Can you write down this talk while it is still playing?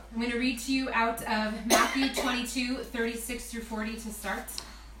I'm going to read to you out of Matthew 22, 36 through 40 to start.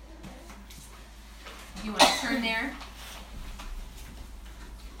 If you want to turn there.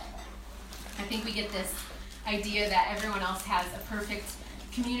 I think we get this idea that everyone else has a perfect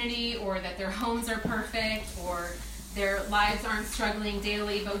community, or that their homes are perfect, or their lives aren't struggling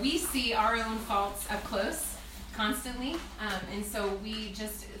daily, but we see our own faults up close constantly, and so we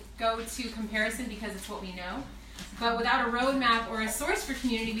just go to comparison because it's what we know. But without a roadmap or a source for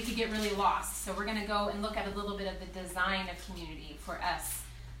community, we could get really lost. So we're going to go and look at a little bit of the design of community for us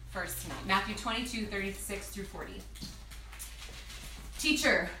first tonight. Matthew 22, 36 through 40.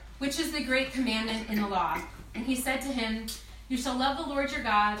 Teacher, which is the great commandment in the law? And he said to him, you shall love the Lord your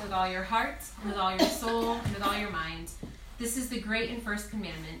God with all your heart, and with all your soul, and with all your mind. This is the great and first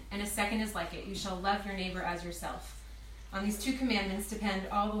commandment, and a second is like it. You shall love your neighbor as yourself. On these two commandments depend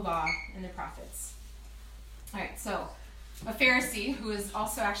all the law and the prophets. All right, so a Pharisee, who is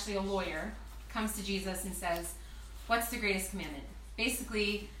also actually a lawyer, comes to Jesus and says, what's the greatest commandment?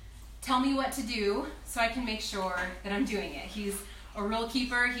 Basically, tell me what to do so I can make sure that I'm doing it. He's a rule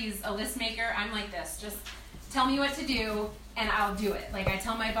keeper. He's a list maker. I'm like this. Just tell me what to do, and I'll do it. Like I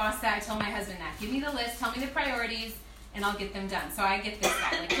tell my boss that, I tell my husband that. Give me the list, tell me the priorities, and I'll get them done. So I get this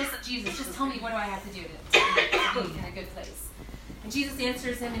guy. Like, just Jesus, just tell me what do I have to do to be in a good place. And Jesus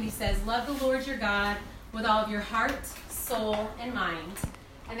answers him and he says, love the Lord your God with all of your heart, soul, and mind,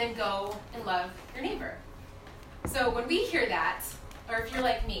 and then go and love your neighbor. So when we hear that, or if you're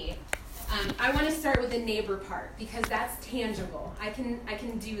like me, I want to start with the neighbor part because that's tangible. I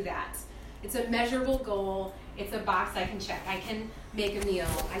can do that. It's a measurable goal. It's a box I can check. I can make a meal.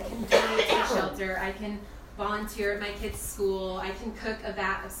 I can donate to a shelter. I can volunteer at my kids' school. I can cook a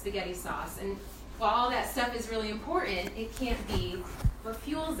vat of spaghetti sauce. And while all that stuff is really important, it can't be what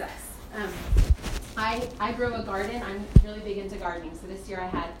fuels us. I grow a garden. I'm really big into gardening. So this year I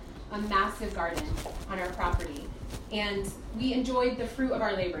had a massive garden on our property. And we enjoyed the fruit of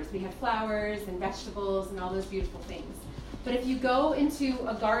our labors. We had flowers and vegetables and all those beautiful things. But if you go into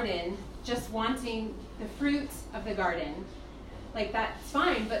a garden just wanting the fruit of the garden, like that's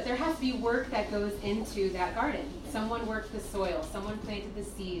fine, but there has to be work that goes into that garden. Someone worked the soil, someone planted the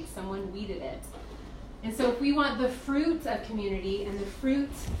seeds, someone weeded it. And so if we want the fruit of community and the fruit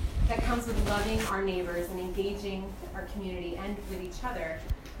that comes with loving our neighbors and engaging our community and with each other,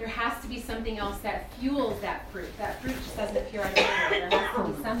 there has to be something else that fuels that fruit. That fruit just doesn't appear out of nowhere. There has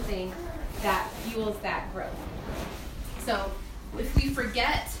to be something that fuels that growth. So if we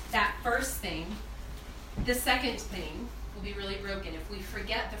forget that first thing, the second thing will be really broken. If we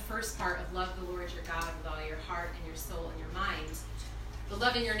forget the first part of love the Lord your God with all your heart and your soul and your mind, the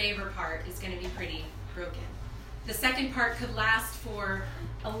loving your neighbor part is going to be pretty broken. The second part could last for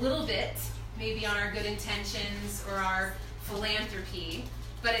a little bit, maybe on our good intentions or our philanthropy,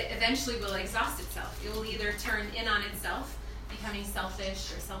 but it eventually will exhaust itself. It will either turn in on itself, becoming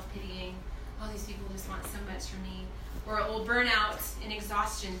selfish or self-pitying. Oh, these people just want so much from me. Or it will burn out in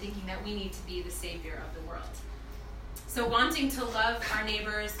exhaustion, thinking that we need to be the savior of the world. So wanting to love our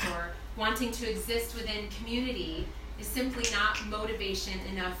neighbors or wanting to exist within community is simply not motivation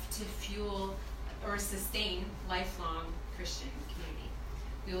enough to fuel or sustain lifelong Christian community.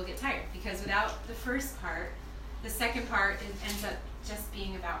 We will get tired because without the first part, the second part ends up just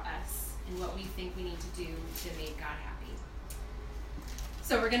being about us and what we think we need to do to make God happy.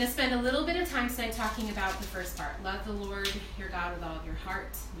 So we're going to spend a little bit of time tonight talking about the first part. Love the Lord your God with all of your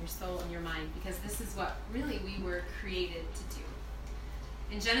heart and your soul and your mind, because this is what really we were created to do.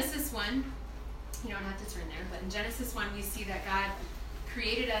 In Genesis 1, you don't have to turn there, but in Genesis 1 we see that God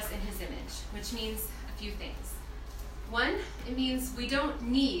created us in his image, which means a few things. One, it means we don't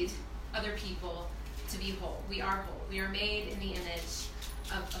need other people to be whole. We are whole. We are made in the image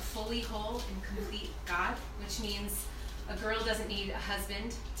of a fully whole and complete God, which means a girl doesn't need a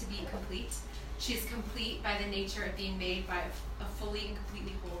husband to be complete. She's complete by the nature of being made by a fully and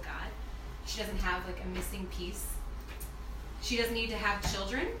completely whole God. She doesn't have like a missing piece. She doesn't need to have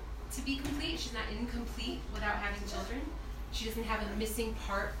children to be complete. She's not incomplete without having children. She doesn't have a missing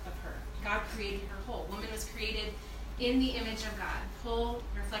part of her. God created her whole. Woman was created in the image of God, whole,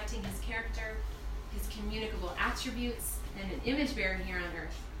 reflecting his character, his communicable attributes, and an image bearer here on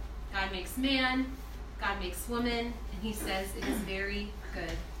earth. God makes man, God makes woman, and he says it is very good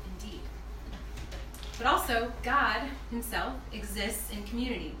indeed. But also, God himself exists in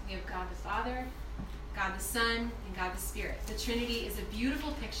community. We have God the Father, God the Son, and God the Spirit. The Trinity is a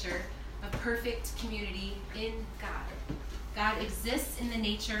beautiful picture of perfect community in God. God exists in the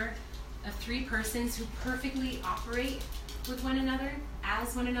nature of three persons who perfectly operate with one another,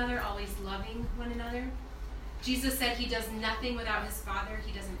 as one another, always loving one another. Jesus said he does nothing without his Father.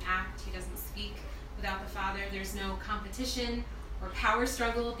 He doesn't speak. Without the Father, there's no competition or power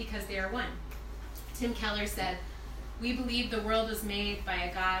struggle because they are one. Tim Keller said, "We believe the world was made by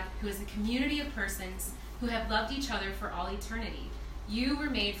a God who is a community of persons who have loved each other for all eternity. You were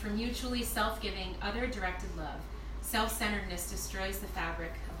made for mutually self-giving, other-directed love. Self-centeredness destroys the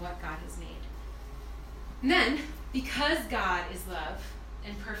fabric of what God has made." And then, because God is love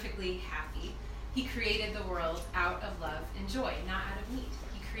and perfectly happy, he created the world out of love and joy, not out of need.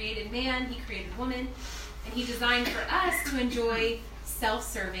 He created man, he created woman, and he designed for us to enjoy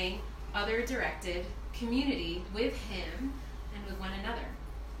self-serving, other-directed community with him and with one another.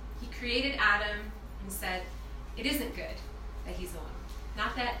 He created Adam and said, it isn't good that he's alone.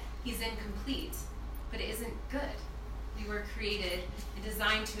 Not that he's incomplete, but it isn't good. We were created and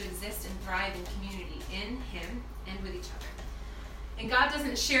designed to exist and thrive in community, in him and with each other. And God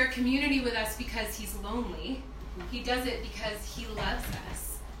doesn't share community with us because he's lonely. He does it because he loves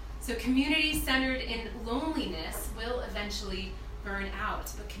us. So community centered in loneliness will eventually burn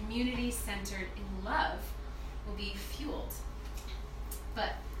out, but community centered in love will be fueled.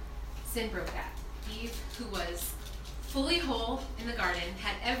 But sin broke that. Eve, who was fully whole in the garden,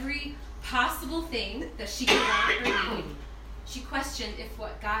 had every possible thing that she could want or need. She questioned if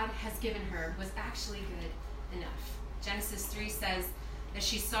what God has given her was actually good enough. Genesis 3 says that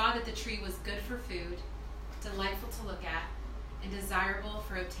she saw that the tree was good for food, delightful to look at, and desirable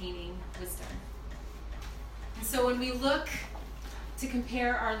for obtaining wisdom. And so when we look to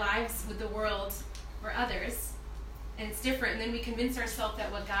compare our lives with the world or others, and it's different, and then we convince ourselves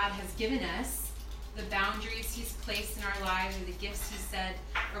that what God has given us, the boundaries he's placed in our lives, or the gifts he said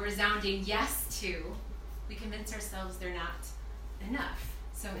a resounding yes to, we convince ourselves they're not enough.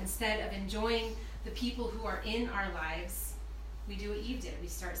 So instead of enjoying the people who are in our lives, we do what Eve did. We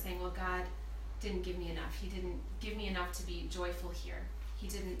start saying, well, God didn't give me enough. He didn't give me enough to be joyful here. He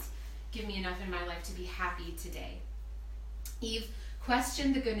didn't give me enough in my life to be happy today. Eve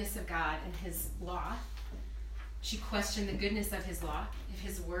questioned the goodness of God and his law. She questioned the goodness of his law, if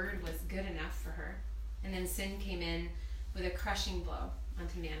his word was good enough for her. And then sin came in with a crushing blow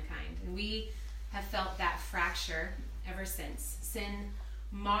onto mankind. And we have felt that fracture ever since. Sin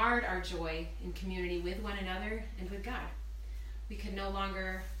marred our joy in community with one another and with God. We could no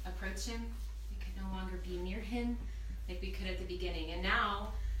longer approach him. We could no longer be near him like we could at the beginning. And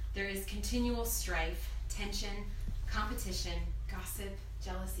now there is continual strife, tension, competition, gossip,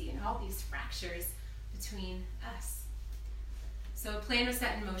 jealousy, and all these fractures between us. So a plan was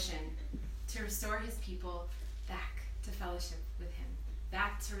set in motion to restore his people back to fellowship with him,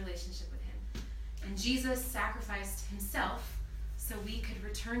 back to relationship with him. And Jesus sacrificed himself so we could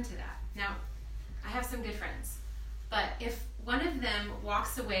return to that. Now, I have some good friends, but if one of them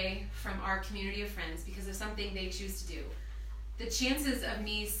walks away from our community of friends because of something they choose to do, the chances of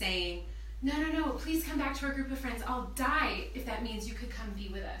me saying, no, please come back to our group of friends, I'll die if that means you could come be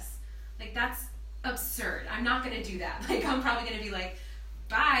with us. Like, that's absurd. I'm not going to do that. Like, I'm probably going to be like,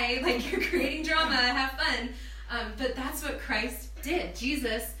 bye, like, you're creating drama, have fun. But that's what Christ did.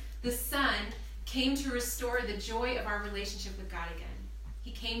 Jesus, the Son, came to restore the joy of our relationship with God again.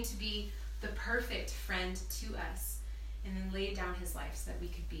 He came to be the perfect friend to us and then laid down his life so that we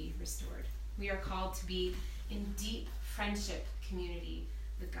could be restored. We are called to be in deep friendship community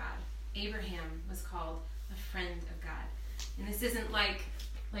with God. Abraham was called a friend of God. And this isn't like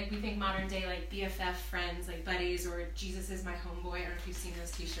we think modern day, like BFF friends, like buddies, or Jesus is my homeboy. I don't know if you've seen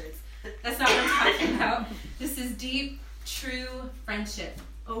those t-shirts. That's not what I'm talking about. This is deep, true friendship,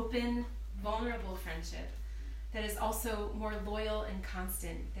 open, vulnerable friendship that is also more loyal and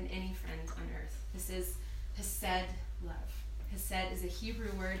constant than any friend on earth. This is hesed love. Hesed is a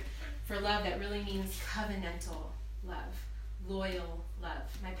Hebrew word for love that really means covenantal love, loyal love.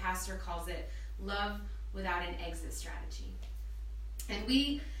 My pastor calls it love without an exit strategy. And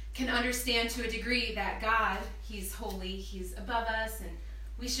we can understand to a degree that God, he's holy, he's above us, and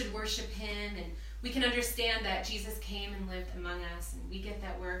we should worship him, and we can understand that Jesus came and lived among us, and we get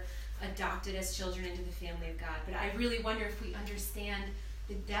that we're adopted as children into the family of God. But I really wonder if we understand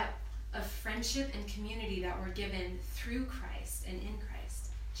the depth of friendship and community that we're given through Christ and in Christ.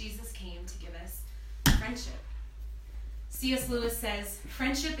 Jesus came to give us friendship. C.S. Lewis says,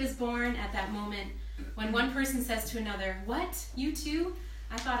 friendship is born at that moment when one person says to another, what, you too?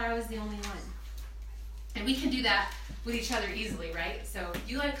 I thought I was the only one. And we can do that with each other easily, right? So,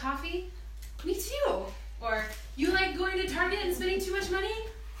 you like coffee? Me too. Or, you like going to Target and spending too much money?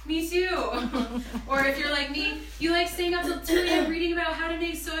 Me too. Or if you're like me, you like staying up till 2 a.m. reading about how to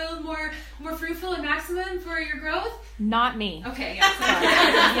make soil more fruitful and maximum for your growth? Not me. Okay,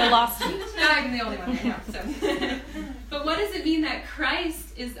 yeah. So you lost me. I'm the only one, I know. So. But But what does it mean that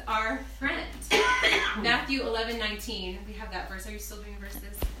Christ is our friend? Matthew 11:19. We have that verse. Are you still doing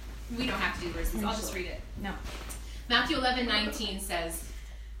verses? We don't have to do verses. I'll just read it. No. Matthew 11:19 says,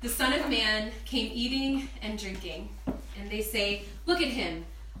 "The Son of Man came eating and drinking, and they say, 'Look at him,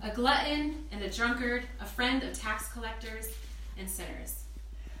 a glutton and a drunkard, a friend of tax collectors and sinners.'"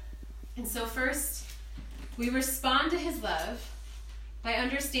 And so first, we respond to his love by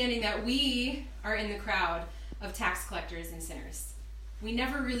understanding that we are in the crowd of tax collectors and sinners. We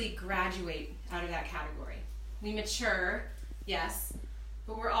never really graduate out of that category. We mature, yes,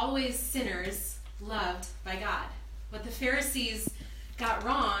 but we're always sinners loved by God. What the Pharisees got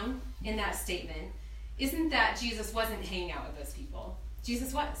wrong in that statement isn't that Jesus wasn't hanging out with those people.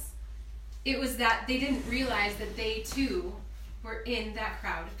 Jesus was. It was that they didn't realize that they too were in that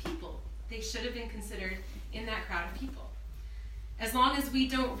crowd of people. They should have been considered in that crowd of people. As long as we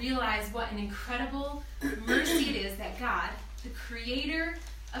don't realize what an incredible mercy it is that God, the creator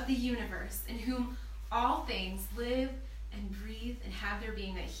of the universe, in whom all things live and breathe and have their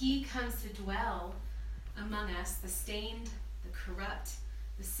being, that he comes to dwell among us, the stained, the corrupt,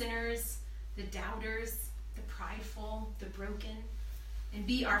 the sinners, the doubters, the prideful, the broken, and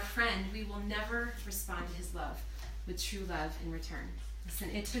be our friend, we will never respond to his love with true love in return. Listen,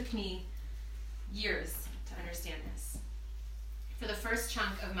 it took me years to understand this. For the first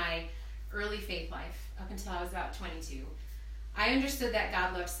chunk of my early faith life, up until I was about 22, I understood that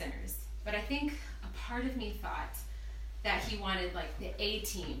God loved sinners, but I think a part of me thought that he wanted like the A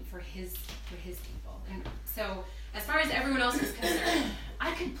team for his people. And so as far as everyone else was concerned,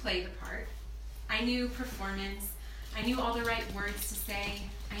 I could play the part. I knew performance. I knew all the right words to say.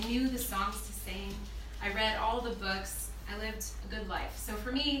 I knew the songs to sing. I read all the books. I lived a good life. So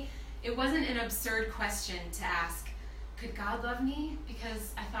for me, it wasn't an absurd question to ask, could God love me?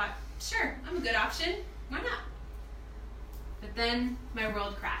 Because I thought, sure, I'm a good option. Why not? But then my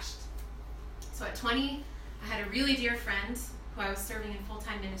world crashed. So at 20, I had a really dear friend who I was serving in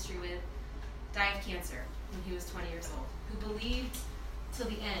full-time ministry with die of cancer when he was 20 years old, who believed till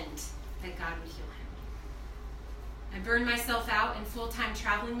the end that God would heal him. I burned myself out in full-time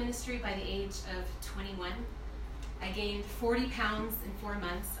traveling ministry by the age of 21. I gained 40 pounds in 4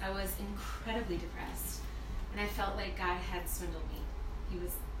 months. I was incredibly depressed, and I felt like God had swindled me.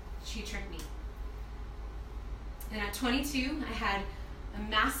 She tricked me. And at 22, I had a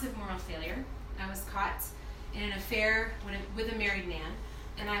massive moral failure. I was caught in an affair with a married man,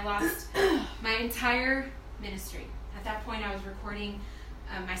 and I lost my entire ministry. At that point, I was recording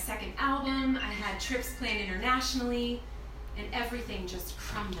my second album. I had trips planned internationally, and everything just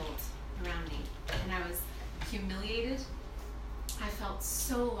crumbled around me. And I was humiliated. I felt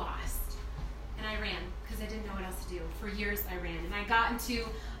so lost. And I ran because I didn't know what else to do. For years, I ran. And I got into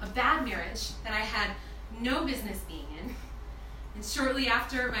a bad marriage that I had no business being in. And shortly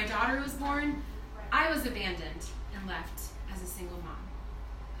after my daughter was born, I was abandoned and left as a single mom.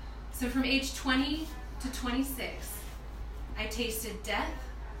 So from age 20 to 26, I tasted death,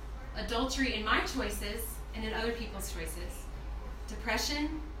 adultery in my choices and in other people's choices,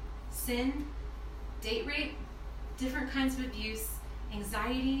 depression, sin, date rape, different kinds of abuse,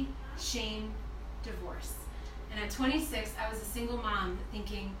 anxiety, shame, divorce. And at 26, I was a single mom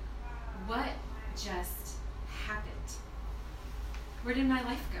thinking, what just happened? Where did my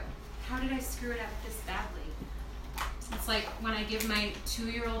life go? How did I screw it up this badly? It's like when I give my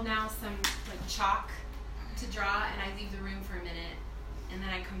 2-year-old now some like chalk to draw, and I leave the room for a minute, and then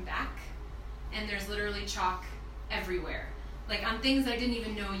I come back, and there's literally chalk everywhere. Like on things I didn't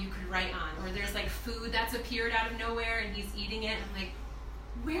even know you could write on, or there's like food that's appeared out of nowhere and he's eating it. I'm like,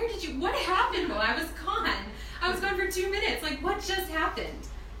 what happened while I was gone? I was gone for 2 minutes. Like, what just happened?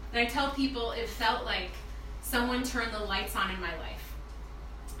 And I tell people it felt like someone turned the lights on in my life.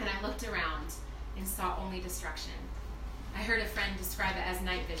 And I looked around and saw only destruction. I heard a friend describe it as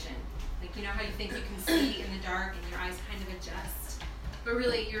night vision. Like, you know how you think you can see in the dark and your eyes kind of adjust? But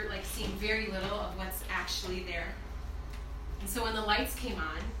really, you're like seeing very little of what's actually there. And so when the lights came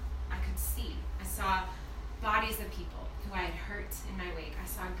on, I could see. I saw bodies of people who I had hurt in my wake. I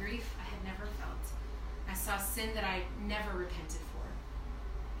saw grief I had never felt. I saw sin that I never repented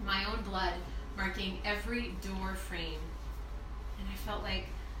for. My own blood marking every door frame. And I felt like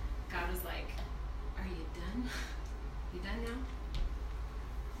God was like, are you done? You done now?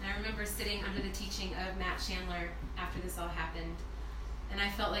 And I remember sitting under the teaching of Matt Chandler after this all happened, and I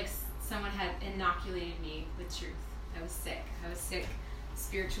felt like someone had inoculated me with truth. I was sick. I was sick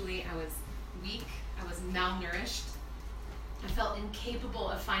spiritually. I was weak. I was malnourished. I felt incapable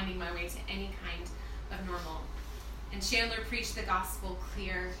of finding my way to any kind of normal. And Chandler preached the gospel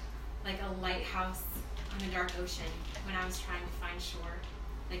clear, like a lighthouse on a dark ocean when I was trying to find shore,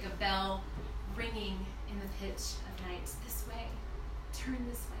 like a bell ringing in the pitch of night. This way, turn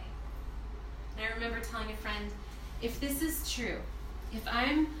this way. And I remember telling a friend, if this is true, if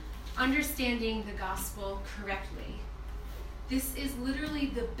I'm understanding the gospel correctly, this is literally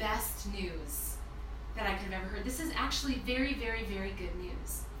the best news that I could have ever heard. This is actually very, very, very good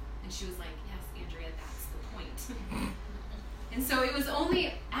news. And she was like, yes, Andrea, that's the point. And so it was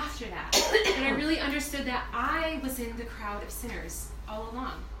only after that that I really understood that I was in the crowd of sinners all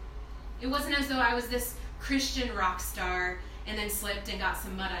along. It wasn't as though I was this Christian rock star and then slipped and got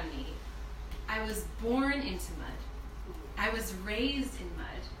some mud on me. I was born into mud. I was raised in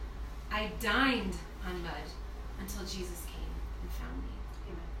mud. I dined on mud until Jesus came and found me.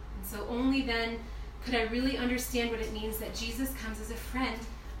 Amen. And so only then could I really understand what it means that Jesus comes as a friend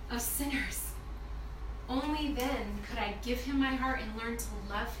of sinners. Only then could I give him my heart and learn to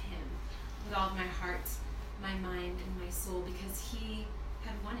love him with all of my heart, my mind, and my soul, because he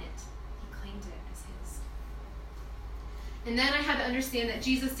had won it. He claimed it as his. And then I had to understand that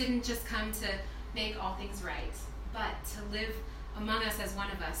Jesus didn't just come to make all things right, but to live among us as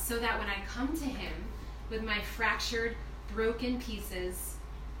one of us, so that when I come to him with my fractured, broken pieces,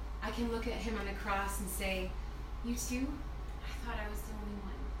 I can look at him on the cross and say, you too? I thought I was the only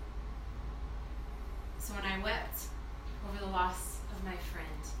one. So when I wept over the loss of my friend,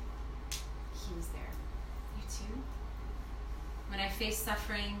 he was there. You too? When I faced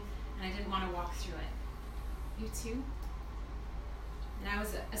suffering and I didn't want to walk through it, you too? And I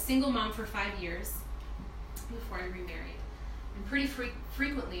was a single mom for 5 years before I remarried. And pretty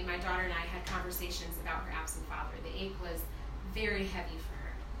frequently, my daughter and I had conversations about her absent father. The ache was very heavy for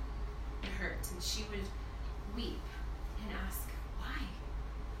her. It hurt, and she would weep and ask, why?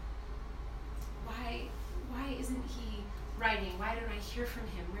 Why isn't he writing? Why don't I hear from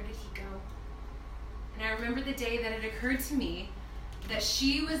him? Where did he go? And I remember the day that it occurred to me that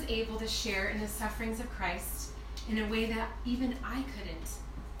she was able to share in the sufferings of Christ in a way that even I couldn't.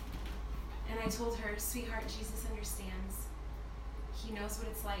 And I told her, sweetheart, Jesus understands. He knows what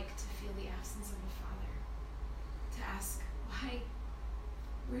it's like to feel the absence of a father. To ask, why?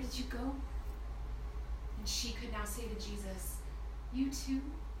 Where did you go? And she could now say to Jesus, you too?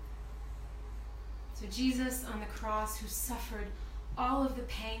 So Jesus on the cross, who suffered all of the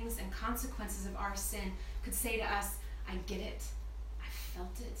pangs and consequences of our sin, could say to us, I get it. I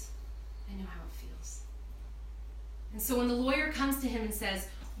felt it. I know how it feels. And so when the lawyer comes to him and says,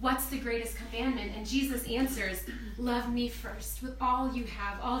 what's the greatest commandment? And Jesus answers, love me first with all you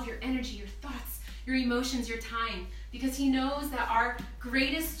have, all of your energy, your thoughts, your emotions, your time, because he knows that our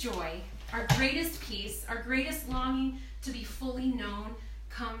greatest joy, our greatest peace, our greatest longing to be fully known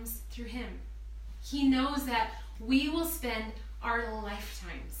comes through him. He knows that we will spend our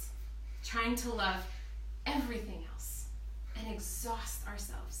lifetimes trying to love everything else and exhaust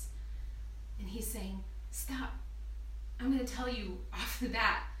ourselves. And he's saying, stop. I'm going to tell you off the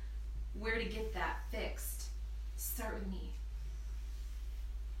bat where to get that fixed. Start with me.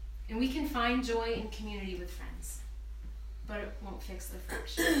 And we can find joy in community with friends, but it won't fix the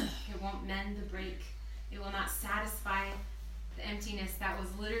fracture. It won't mend the break. It will not satisfy the emptiness that was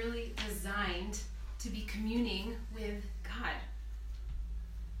literally designed to be communing with God.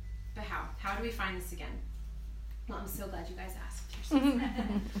 But how? How do we find this again? Well, I'm so glad you guys asked.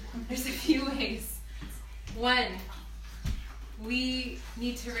 There's a few ways. One, we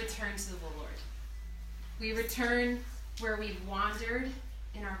need to return to the Lord. We return where we've wandered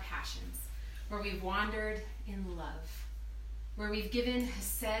in our passions, where we've wandered in love, where we've given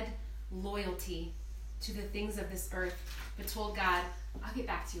hesed, loyalty to the things of this earth, but told God, I'll get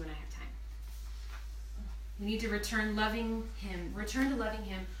back to you when I have time. We need to return to loving him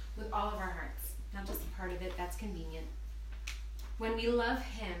with all of our hearts, not just a part of it that's convenient. When we love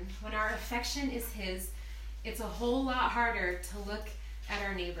him, when our affection is his, it's a whole lot harder to look at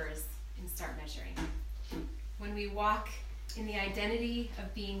our neighbors and start measuring. When we walk in the identity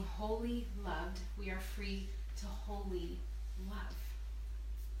of being wholly loved, we are free to wholly love.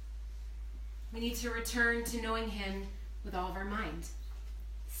 We need to return to knowing him with all of our mind.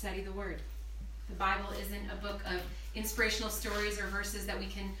 Study the word. The Bible isn't a book of inspirational stories or verses that we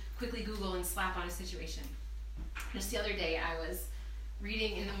can quickly Google and slap on a situation. Just the other day, I was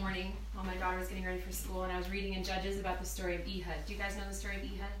reading in the morning while my daughter was getting ready for school, and I was reading in Judges about the story of Ehud. Do you guys know the story of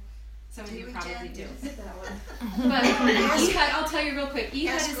Ehud? Some of you probably do. But Ehud, I'll tell you real quick.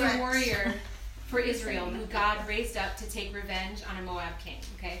 Ehud is a warrior for Israel who God raised up to take revenge on a Moab king.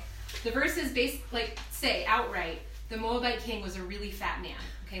 Okay, the verses say outright the Moabite king was a really fat man.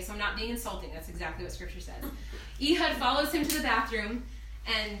 Okay, so I'm not being insulting. That's exactly what Scripture says. Ehud follows him to the bathroom,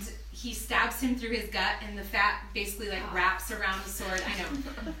 and he stabs him through his gut, and the fat basically like wraps around the sword. I know.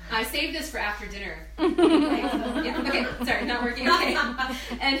 I saved this for after dinner. Okay, sorry, not working. Okay.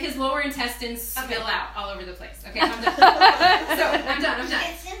 And his lower intestines spill out all over the place. Okay, I'm done. So I'm done.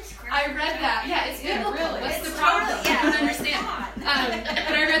 It's in scripture. I read that. Yeah, it's biblical. Really. What's It's the problem? totally, I don't understand.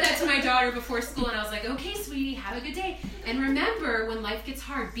 But I read that to my daughter before school, and I was like, okay, sweetie, have a good day. And remember, when life gets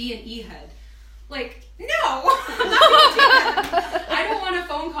hard, be an Ehud. Like, no! I don't want a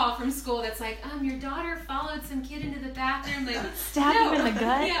phone call from school that's like, your daughter followed some kid into the bathroom. Like, Stab him in the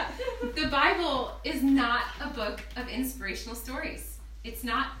gut? Yeah. The Bible is not a book of inspirational stories. It's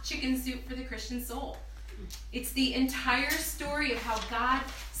not chicken soup for the Christian soul. It's the entire story of how God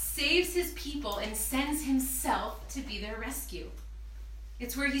saves his people and sends himself to be their rescue.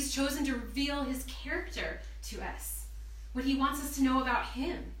 It's where he's chosen to reveal his character to us, what he wants us to know about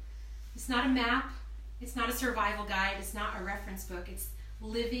him. It's not a map. It's not a survival guide. It's not a reference book. It's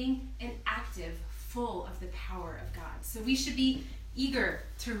living and active, full of the power of God. So we should be eager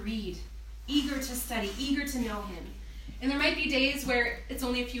to read, eager to study, eager to know him. And there might be days where it's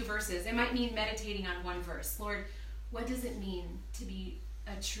only a few verses. It might mean meditating on one verse. Lord, what does it mean to be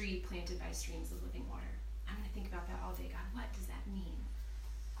a tree planted by streams of living water? I'm going to think about that all day. God, what does that mean?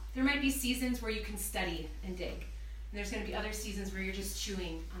 There might be seasons where you can study and dig. And there's going to be other seasons where you're just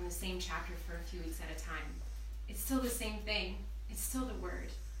chewing on the same chapter for a few weeks at a time. It's still the same thing. It's still the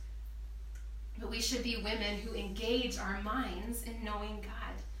word. But we should be women who engage our minds in knowing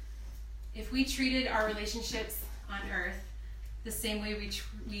God. If we treated our relationships on earth the same way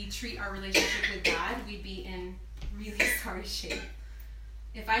we treat our relationship with God, we'd be in really sorry shape.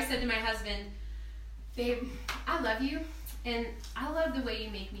 If I said to my husband, babe, I love you, and I love the way you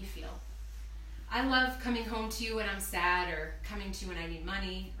make me feel. I love coming home to you when I'm sad, or coming to you when I need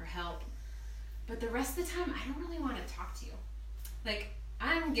money or help. But the rest of the time, I don't really want to talk to you. Like,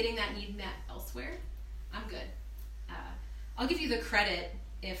 I'm getting that need met elsewhere. I'm good. I'll give you the credit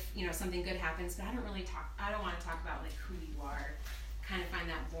if, something good happens, but I don't want to talk about, like, who you are. Kind of find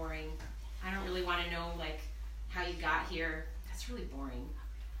that boring. I don't really want to know, like, how you got here. That's really boring.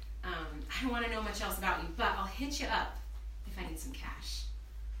 I don't want to know much else about you, but I'll hit you up if I need some cash.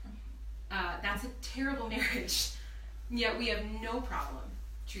 That's a terrible marriage, yet we have no problem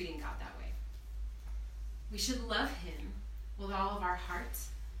treating God that way. We should love him with all of our heart,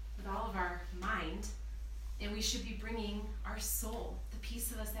 with all of our mind, and we should be bringing our soul, the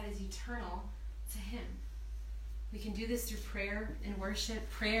piece of us that is eternal, to him. We can do this through prayer and worship,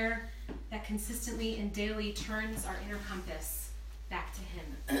 prayer that consistently and daily turns our inner compass back to him,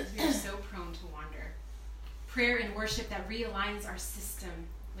 because we are so prone to wander. Prayer and worship that realigns our system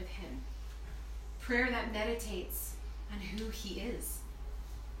with him. Prayer that meditates on who he is.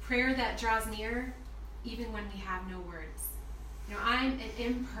 Prayer that draws near even when we have no words. I'm an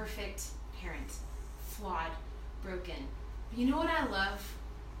imperfect parent, flawed, broken. But you know what I love?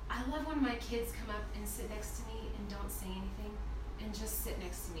 I love when my kids come up and sit next to me and don't say anything and just sit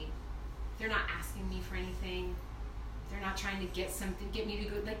next to me. They're not asking me for anything. They're not trying to get me to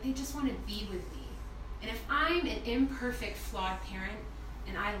go. Like, they just want to be with me. And if I'm an imperfect, flawed parent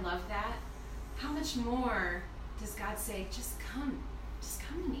and I love that, how much more does God say, just come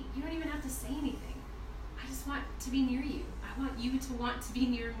to me. You don't even have to say anything. I just want to be near you. I want you to want to be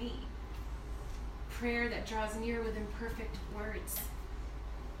near me. Prayer that draws near with imperfect words.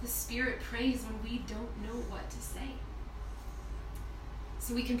 The Spirit prays when we don't know what to say.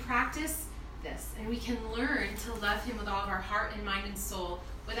 So we can practice this, and we can learn to love him with all of our heart and mind and soul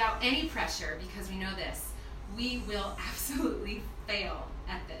without any pressure, because we know this. We will absolutely fail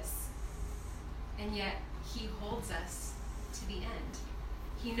at this. And yet, he holds us to the end.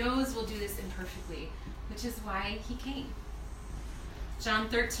 He knows we'll do this imperfectly, which is why he came. John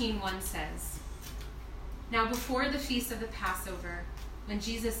 13:1 says, Now before the feast of the Passover, when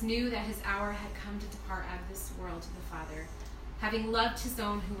Jesus knew that his hour had come to depart out of this world to the Father, having loved his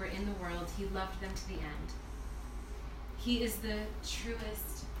own who were in the world, he loved them to the end. He is the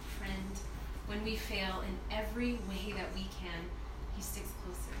truest friend. When we fail in every way that we can, he sticks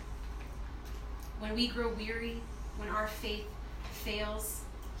closer. When we grow weary, when our faith fails,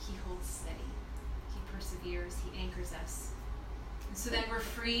 he holds steady. He perseveres. He anchors us. And so then we're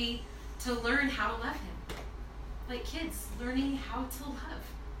free to learn how to love him. Like kids, learning how to love.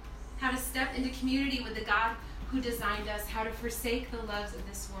 How to step into community with the God who designed us. How to forsake the loves of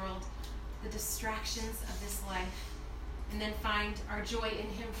this world, the distractions of this life, and then find our joy in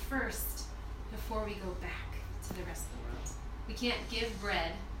him first before we go back to the rest of the world. We can't give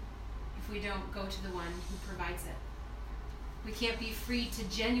bread if we don't go to the one who provides it. We can't be free to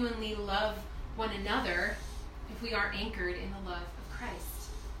genuinely love one another if we aren't anchored in the love of Christ.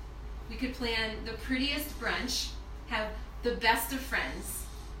 We could plan the prettiest brunch, have the best of friends,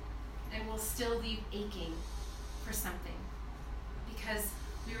 and we'll still leave aching for something, because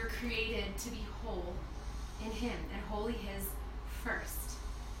we were created to be whole in him, and wholly his first,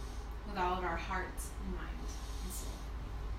 with all of our heart and mind and soul.